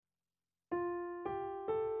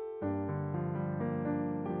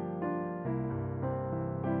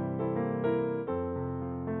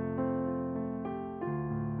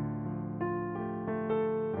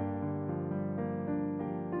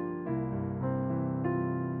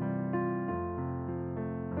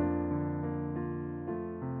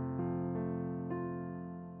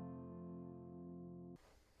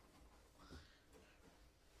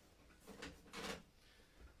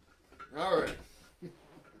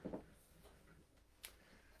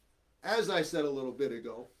as I said a little bit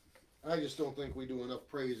ago, I just don't think we do enough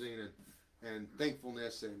praising and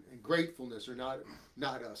thankfulness and gratefulness are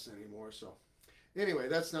not us anymore. So anyway,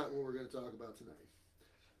 that's not what we're going to talk about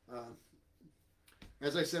tonight.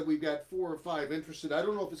 As I said, we've got 4 or 5 interested. I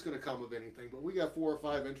don't know if it's going to come of anything, but we got 4 or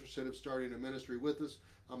 5 interested in starting a ministry with us.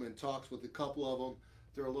 I'm in talks with a couple of them.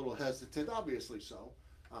 They're a little hesitant, obviously so.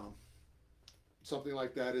 Something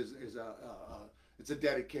like that is it's a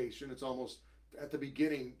dedication. It's almost at the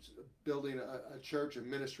beginning, building a church and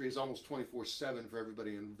ministry is almost 24/7 for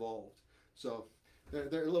everybody involved. So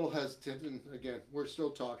they're a little hesitant, and again, we're still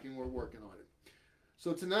talking. We're working on it.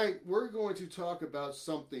 So tonight we're going to talk about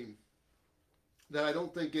something that I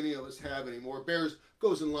don't think any of us have anymore.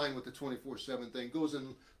 Goes in line with the 24/7 thing, goes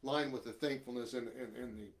in line with the thankfulness and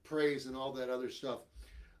the praise and all that other stuff.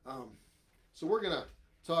 So we're going to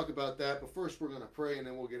talk about that, but first we're going to pray and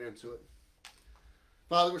then we'll get into it.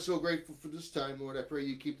 Father, we're so grateful for this time, Lord. I pray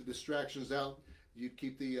you keep the distractions out. You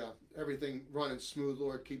keep the everything running smooth,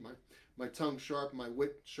 Lord. Keep my tongue sharp, my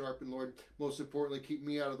wit sharp, and Lord, most importantly, keep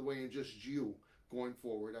me out of the way and just you going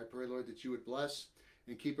forward. I pray, Lord, that you would bless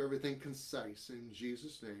and keep everything concise in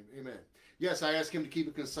Jesus' name. Amen. Yes, I ask him to keep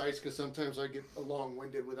it concise because sometimes I get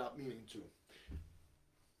long-winded without meaning to.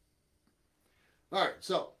 All right,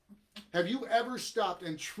 so have you ever stopped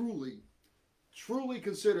and truly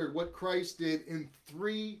considered what Christ did in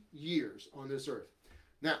 3 years on this earth?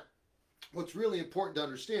 Now, what's really important to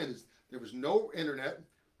understand is there was no internet,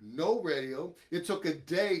 no radio. It took a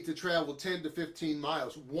day to travel 10 to 15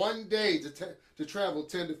 miles. 1 day to travel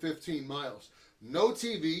 10 to 15 miles. No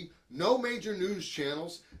TV, no major news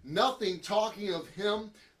channels, nothing talking of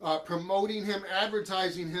him, promoting him,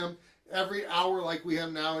 advertising him every hour like we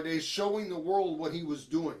have nowadays, showing the world what he was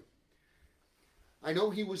doing. I know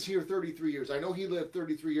he was here 33 years. I know he lived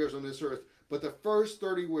 33 years on this earth, but the first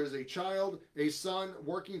 30 was a child, a son,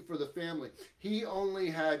 working for the family. He only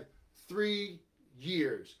had 3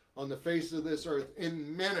 years on the face of this earth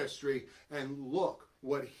in ministry, and look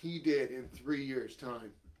what he did in 3 years'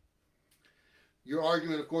 time. Your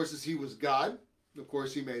argument, of course, is he was God. Of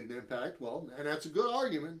course, he made an impact. Well, and that's a good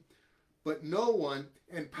argument. But no one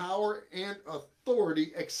in power and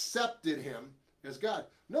authority accepted him as God.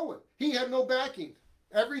 No one. He had no backing.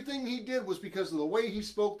 Everything he did was because of the way he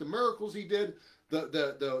spoke, the miracles he did,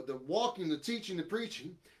 the walking, the teaching, the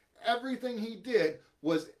preaching. Everything he did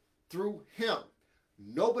was through him.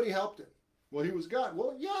 Nobody helped him. Well, he was God.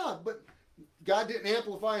 Well, yeah, but God didn't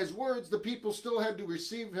amplify his words. The people still had to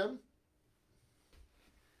receive him.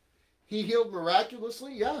 He healed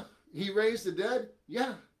miraculously, yeah. He raised the dead,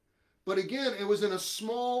 yeah. But again, it was in a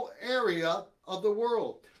small area of the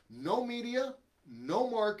world. No media, no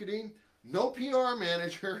marketing, no PR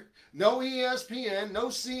manager, no ESPN, no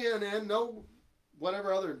CNN, no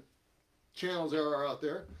whatever other channels there are out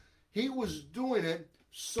there. He was doing it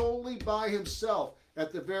solely by himself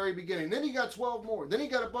at the very beginning. Then he got 12 more. Then he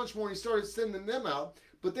got a bunch more and he started sending them out.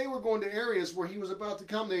 But they were going to areas where he was about to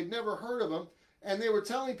come. They'd never heard of him. And they were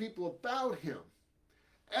telling people about him.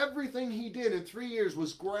 Everything he did in 3 years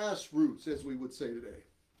was grassroots, as we would say today.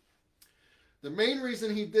 The main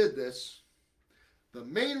reason he did this, the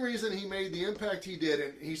main reason he made the impact he did,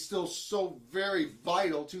 and he's still so very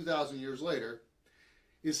vital 2,000 years later,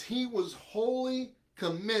 is he was wholly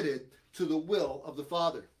committed to the will of the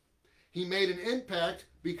Father. He made an impact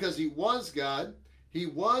because he was God, he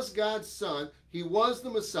was God's Son, he was the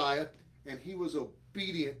Messiah, and he was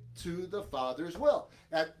obedient to the Father's will.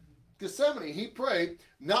 At Gethsemane, he prayed,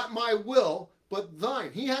 not my will, but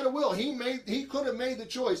thine. He had a will. He could have made the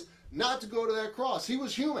choice not to go to that cross. He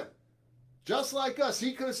was human. Just like us.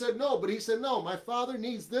 He could have said no, but he said, no, my Father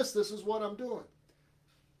needs this. This is what I'm doing.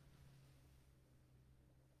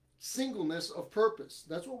 Singleness of purpose.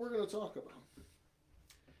 That's what we're going to talk about.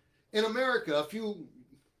 In America, a few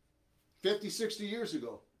 50, 60 years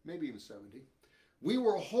ago, maybe even 70, we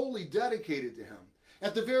were wholly dedicated to him.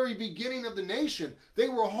 At the very beginning of the nation, they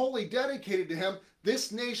were wholly dedicated to him.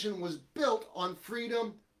 This nation was built on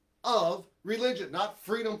freedom of religion, not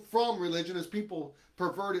freedom from religion as people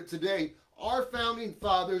pervert it today. Our founding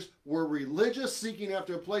fathers were religious, seeking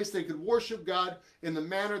after a place they could worship God in the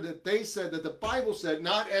manner that they said, that the Bible said,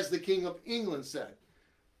 not as the King of England said.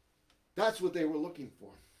 That's what they were looking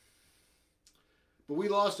for. But we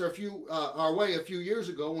lost our way a few years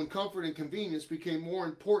ago when comfort and convenience became more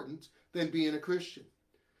important than being a Christian.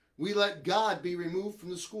 We let God be removed from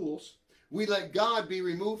the schools. We let God be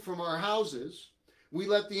removed from our houses. We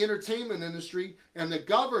let the entertainment industry and the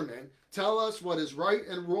government tell us what is right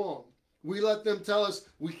and wrong. We let them tell us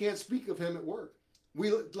we can't speak of him at work.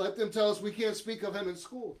 We let them tell us we can't speak of him in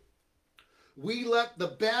school. We let the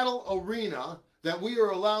battle arena that we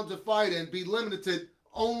are allowed to fight and be limited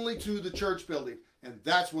only to the church building. And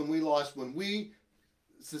that's when we lost, when we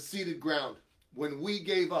seceded ground, when we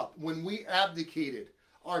gave up, when we abdicated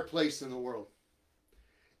our place in the world.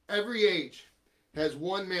 Every age has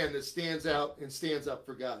one man that stands out and stands up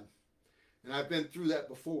for God. And I've been through that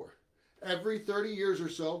before. Every 30 years or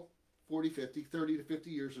so, 30 to 50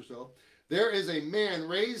 years or so, there is a man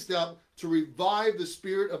raised up to revive the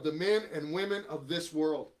spirit of the men and women of this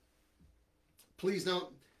world. Please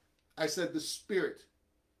note, I said the spirit,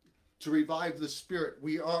 to revive the spirit.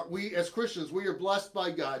 We as Christians, we are blessed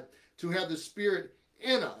by God to have the spirit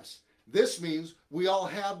in us. This means we all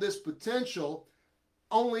have this potential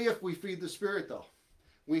only if we feed the spirit, though.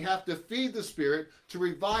 We have to feed the spirit to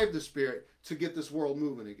revive the spirit to get this world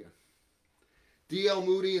moving again. D.L.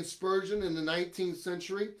 Moody and Spurgeon in the 19th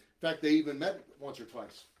century, in fact, they even met once or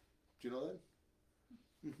twice. Do you know that?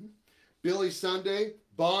 Mm-hmm. Billy Sunday,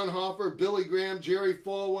 Bonhoeffer, Billy Graham, Jerry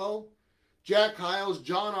Falwell, Jack Hyles,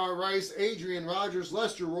 John R. Rice, Adrian Rogers,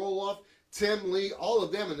 Lester Roloff, Tim Lee, all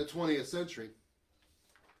of them in the 20th century.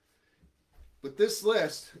 But this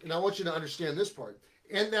list, and I want you to understand this part,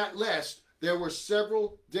 in that list, there were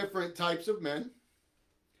several different types of men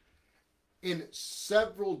in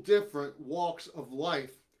several different walks of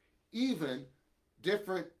life, even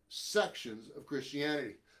different sections of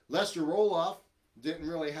Christianity. Lester Roloff didn't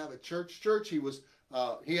really have a church.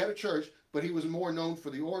 He had a church, but he was more known for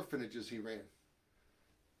the orphanages he ran.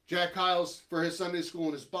 Jack Hyles for his Sunday school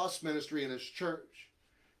and his bus ministry and his church.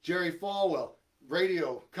 Jerry Falwell,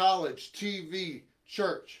 radio, college, TV,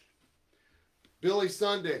 church. Billy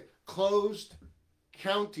Sunday, closed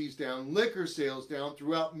counties down, liquor sales down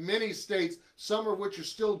throughout many states, some of which are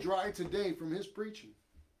still dry today from his preaching.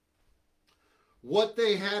 What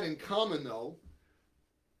they had in common, though,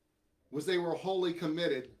 was they were wholly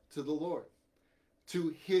committed to the Lord,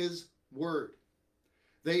 to His Word.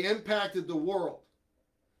 They impacted the world,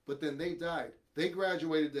 but then they died. They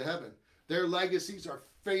graduated to heaven. Their legacies are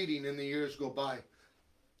fading in the years go by.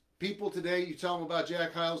 People today, you tell them about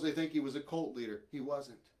Jack Hyles, they think he was a cult leader. He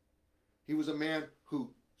wasn't. He was a man who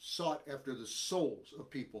sought after the souls of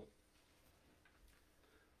people.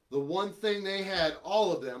 The one thing they had,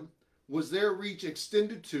 all of them, was their reach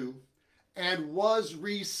extended to and was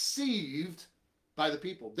received by the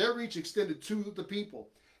people. Their reach extended to the people,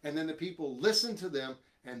 and then the people listened to them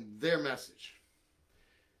and their message.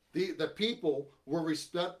 The people were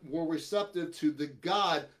receptive to the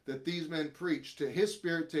God that these men preached, to His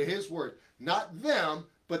Spirit, to His Word. Not them,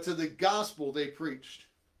 but to the gospel they preached.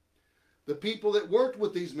 The people that worked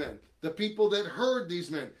with these men, the people that heard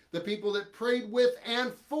these men, the people that prayed with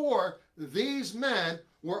and for these men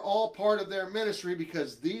were all part of their ministry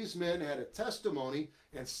because these men had a testimony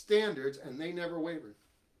and standards and they never wavered.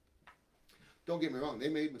 Don't get me wrong, they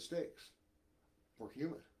made mistakes. We're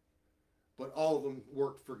human. But all of them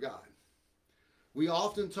worked for God. We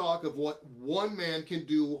often talk of what one man can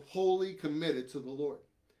do wholly committed to the Lord.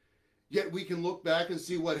 Yet we can look back and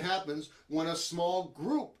see what happens when a small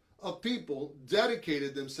group of people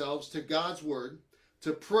dedicated themselves to God's Word,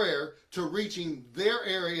 to prayer, to reaching their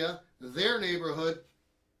area, their neighborhood,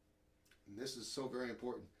 and this is so very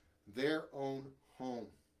important, their own home.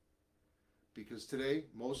 Because today,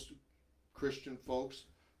 most Christian folks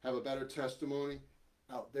have a better testimony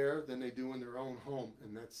out there than they do in their own home,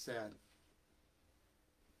 and that's sad.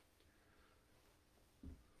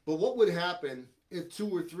 But what would happen if 2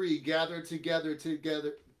 or 3 gathered together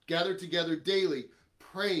daily,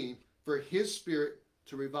 praying for His Spirit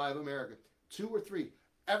to revive America? 2 or 3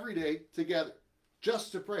 every day together,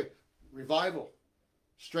 just to pray. Revival.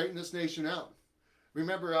 Straighten this nation out.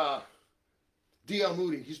 Remember D.L.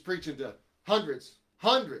 Moody, he's preaching to hundreds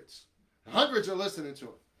are listening to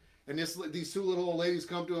him. And these 2 little old ladies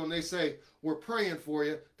come to him and they say, we're praying for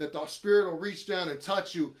you, that the Spirit will reach down and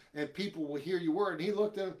touch you and people will hear your word. And he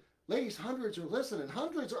looked at them, ladies, hundreds are listening.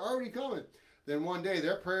 Hundreds are already coming. Then one day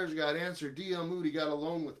their prayers got answered. D.L. Moody got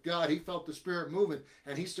alone with God. He felt the Spirit moving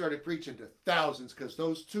and he started preaching to thousands because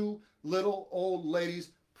those 2 little old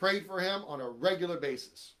ladies prayed for him on a regular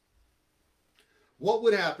basis. What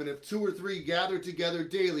would happen if 2 or 3 gathered together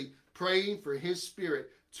daily praying for His Spirit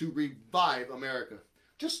to revive America?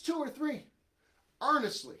 Just 2 or 3,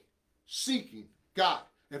 earnestly seeking God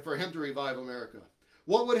and for Him to revive America.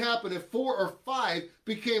 What would happen if 4 or 5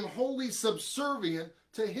 became wholly subservient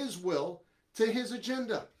to His will, to His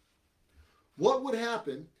agenda? What would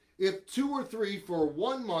happen if 2 or 3 for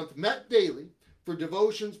 1 month met daily for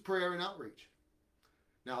devotions, prayer, and outreach?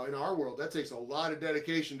 Now, in our world, that takes a lot of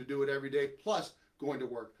dedication to do it every day, plus going to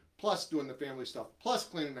work, plus doing the family stuff, plus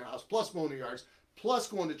cleaning the house, plus mowing the yards, plus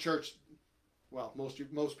going to church Well,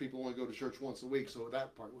 most people only go to church once a week, so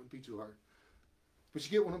that part wouldn't be too hard. But you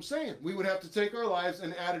get what I'm saying. We would have to take our lives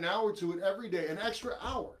and add an hour to it every day, an extra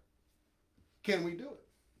hour. Can we do it?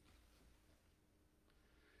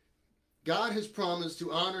 God has promised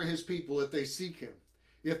to honor his people if they seek him,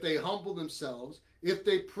 if they humble themselves, if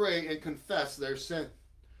they pray and confess their sin.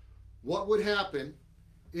 What would happen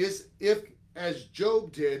is if, as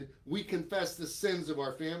Job did, we confess the sins of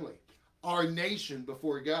our family, our nation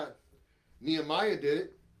before God. Nehemiah did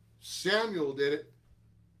it. Samuel did it.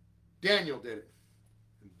 Daniel did it.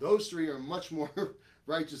 And those three are much more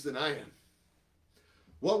righteous than I am.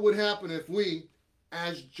 What would happen if we,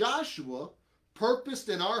 as Joshua, purposed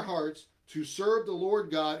in our hearts to serve the Lord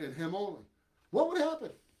God and him only? What would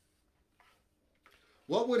happen?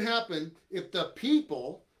 What would happen if the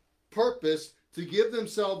people purposed to give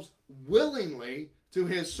themselves willingly to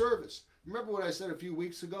his service? Remember what I said a few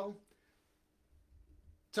weeks ago?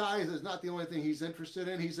 Tithe is not the only thing he's interested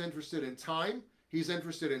in. He's interested in time, he's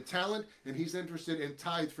interested in talent, and he's interested in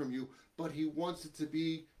tithe from you. But he wants it to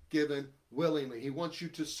be given willingly. He wants you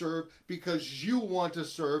to serve because you want to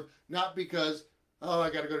serve, not because, oh, I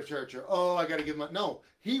got to go to church, or, oh, I got to give my... No,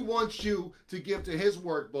 he wants you to give to his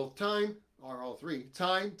work both time, or all three,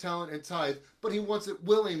 time, talent, and tithe, but he wants it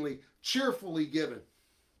willingly, cheerfully given.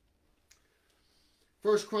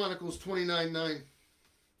 1 Chronicles 29:9.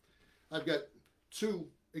 I've got two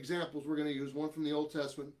examples we're going to use, one from the Old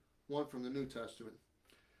Testament, one from the New Testament.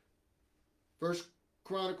 1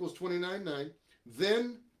 Chronicles 29:9.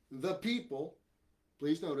 Then the people,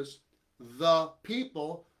 please notice, the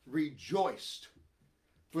people rejoiced,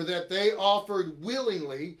 for that they offered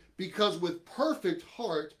willingly, because with perfect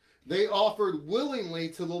heart they offered willingly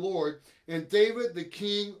to the Lord. And David the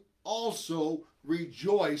king also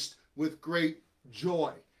rejoiced with great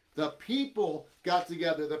joy. The people got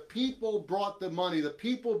together. The people brought the money. The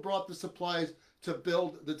people brought the supplies to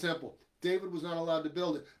build the temple. David was not allowed to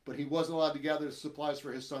build it, but he was allowed to gather the supplies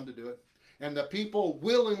for his son to do it. And the people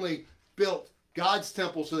willingly built God's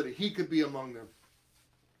temple so that he could be among them.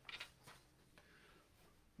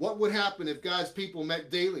 What would happen if God's people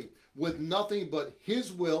met daily with nothing but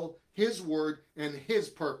his will, his word, and his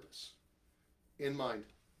purpose in mind?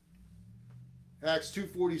 Acts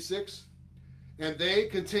 2:46. And they,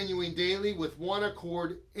 continuing daily with one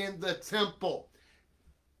accord in the temple.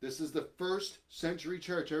 This is the first century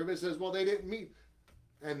church. Everybody says, well, they didn't meet.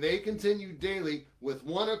 And they continued daily with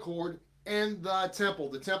one accord in the temple.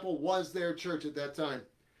 The temple was their church at that time.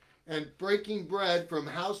 And breaking bread from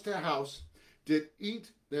house to house, did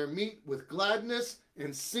eat their meat with gladness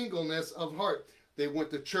and singleness of heart. They went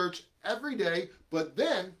to church every day, but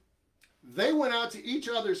then they went out to each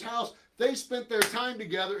other's house. They spent their time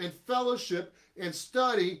together in fellowship and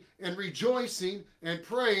study and rejoicing and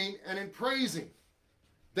praying and in praising.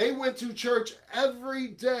 They went to church every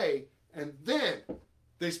day, and then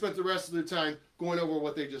they spent the rest of their time going over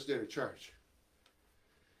what they just did at church.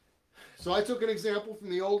 So I took an example from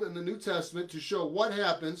the Old and the New Testament to show what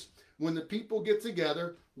happens when the people get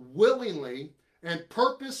together willingly and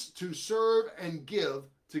purpose to serve and give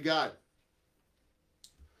to God.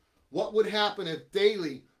 What would happen if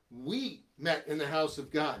daily we met in the house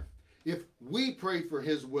of God? If we prayed for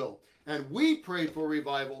his will and we prayed for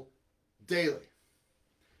revival daily?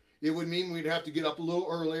 It would mean we'd have to get up a little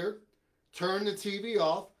earlier, turn the TV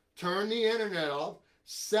off, turn the internet off,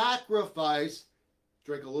 sacrifice,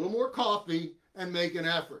 drink a little more coffee, and make an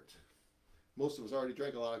effort. Most of us already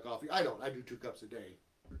drink a lot of coffee. I don't. I do 2 cups a day.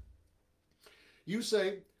 You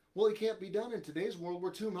say, well, it can't be done in today's world.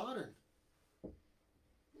 We're too modern.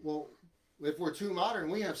 Well, if we're too modern,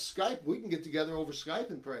 we have Skype. We can get together over Skype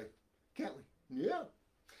and pray. Can't we? Yeah.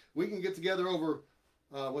 We can get together over,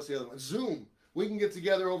 what's the other one? Zoom. We can get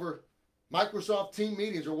together over Microsoft Team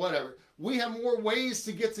meetings or whatever. We have more ways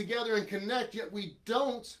to get together and connect, yet we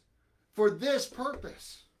don't for this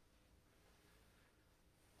purpose.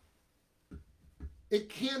 It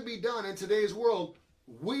can be done in today's world.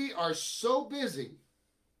 We are so busy,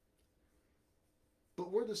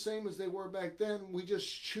 but we're the same as they were back then. We just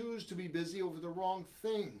choose to be busy over the wrong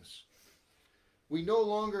things. We no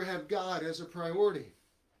longer have God as a priority.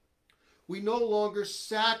 We no longer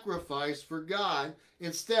sacrifice for God.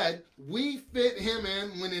 Instead, we fit him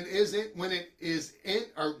in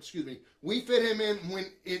we fit him in when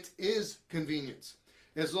it is convenience.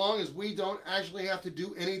 As long as we don't actually have to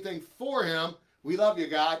do anything for him, we love you,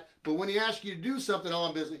 God. But when he asks you to do something, oh,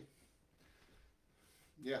 I'm busy.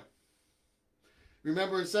 Yeah.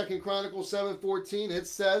 Remember in 2 Chronicles 7:14, it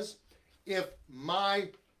says, if my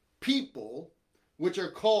people, which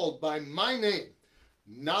are called by my name,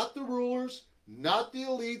 not the rulers, not the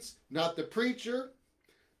elites, not the preacher,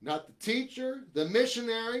 Not the teacher, the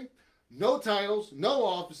missionary, no titles, no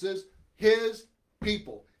offices, his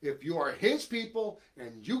people. If you are his people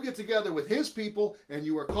and you get together with his people and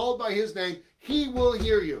you are called by his name, he will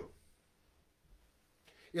hear you.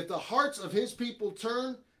 If the hearts of his people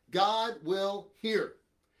turn, God will hear.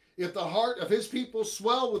 If the heart of his people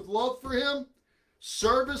swell with love for him,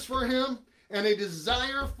 service for him, and a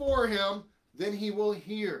desire for him, then he will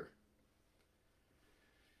hear.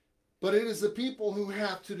 But it is the people who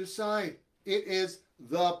have to decide. It is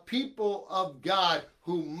the people of God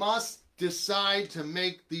who must decide to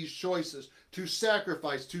make these choices, to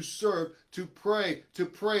sacrifice, to serve, to pray, to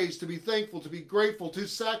praise, to be thankful, to be grateful, to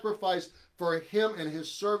sacrifice for him and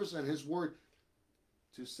his service and his word,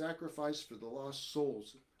 to sacrifice for the lost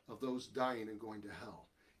souls of those dying and going to hell.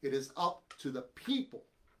 It is up to the people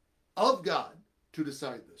of God to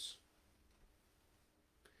decide this.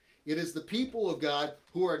 It is the people of God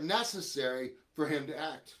who are necessary for him to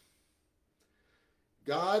act.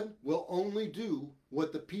 God will only do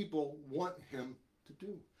what the people want him to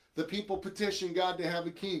do. The people petitioned God to have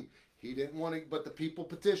a king. He didn't want it, but the people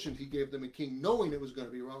petitioned. He gave them a king, knowing it was going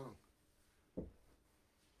to be wrong.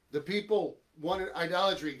 The people wanted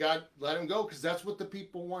idolatry. God let him go because that's what the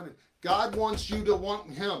people wanted. God wants you to want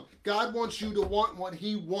him. God wants you to want what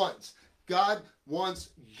he wants. God wants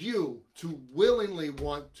you to willingly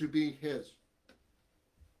want to be his.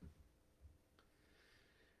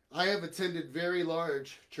 I have attended very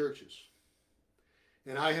large churches,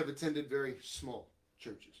 and I have attended very small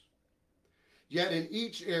churches. Yet in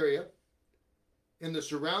each area, in the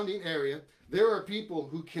surrounding area, there are people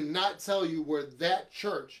who cannot tell you where that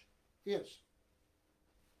church is.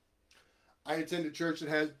 I attend a church that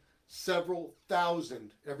had several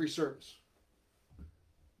thousand every service.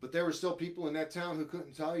 But there were still people in that town who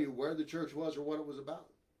couldn't tell you where the church was or what it was about.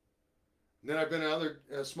 And then I've been to other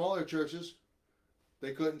smaller churches.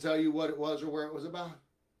 They couldn't tell you what it was or where it was about.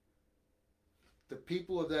 The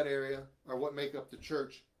people of that area are what make up the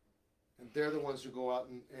church. And they're the ones who go out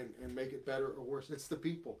and make it better or worse. It's the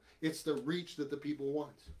people. It's the reach that the people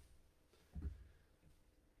want.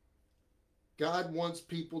 God wants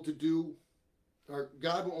people to do, or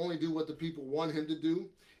God will only do what the people want him to do.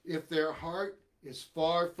 If their heart is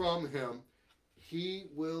far from him, he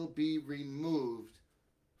will be removed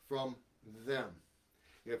from them.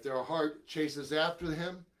 If their heart chases after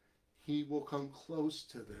him, he will come close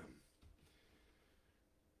to them.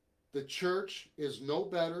 The church is no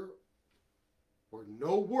better or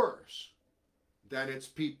no worse than its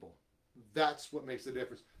people. That's what makes the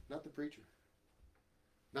difference. Not the preacher,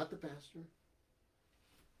 not the pastor.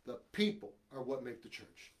 The people are what make the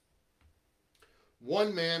church.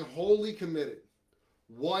 One man wholly committed,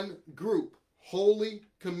 one group wholly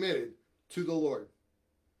committed to the Lord.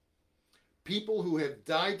 People who have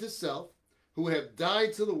died to self, who have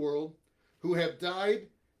died to the world, who have died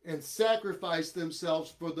and sacrificed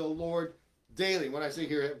themselves for the Lord daily. When I say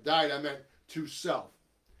here have died, I meant to self.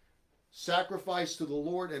 Sacrifice to the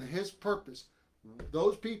Lord and his purpose.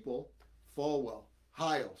 Those people, Falwell,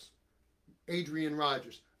 Hiles, Adrian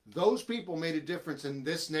Rogers, those people made a difference in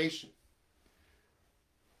this nation.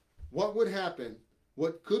 What would happen,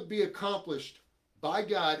 what could be accomplished by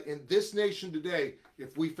God in this nation today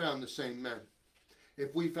if we found the same men?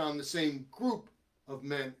 If we found the same group of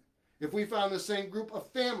men? If we found the same group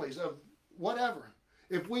of families, of whatever?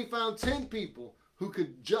 If we found 10 people who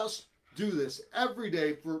could just do this every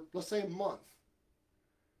day for, let's say, a month,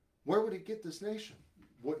 where would it get this nation?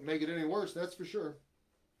 Wouldn't make it any worse, that's for sure.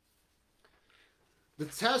 The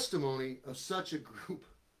testimony of such a group,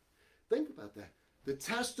 think about that. The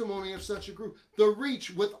testimony of such a group, the reach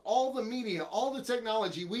with all the media, all the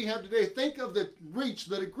technology we have today. Think of the reach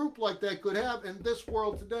that a group like that could have in this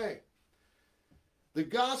world today. The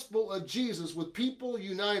gospel of Jesus with people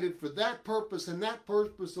united for that purpose and that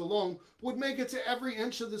purpose alone would make it to every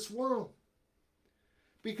inch of this world.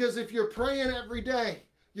 Because if you're praying every day,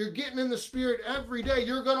 you're getting in the Spirit every day,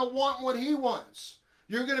 you're going to want what he wants.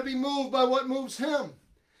 You're going to be moved by what moves him.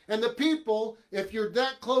 And the people, if you're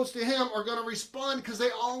that close to him, are going to respond because they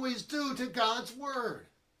always do to God's word.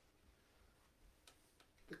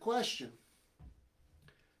 The question,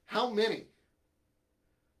 how many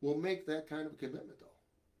will make that kind of commitment,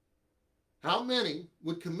 though? How many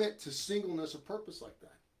would commit to singleness of purpose like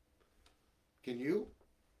that? Can you?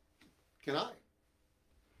 Can I?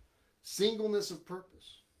 Singleness of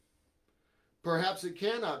purpose. Perhaps it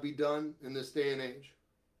cannot be done in this day and age.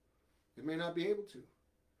 It may not be able to.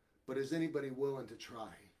 But is anybody willing to try?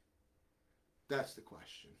 That's the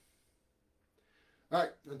question. All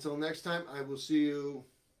right, until next time, I will see you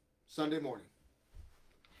Sunday morning.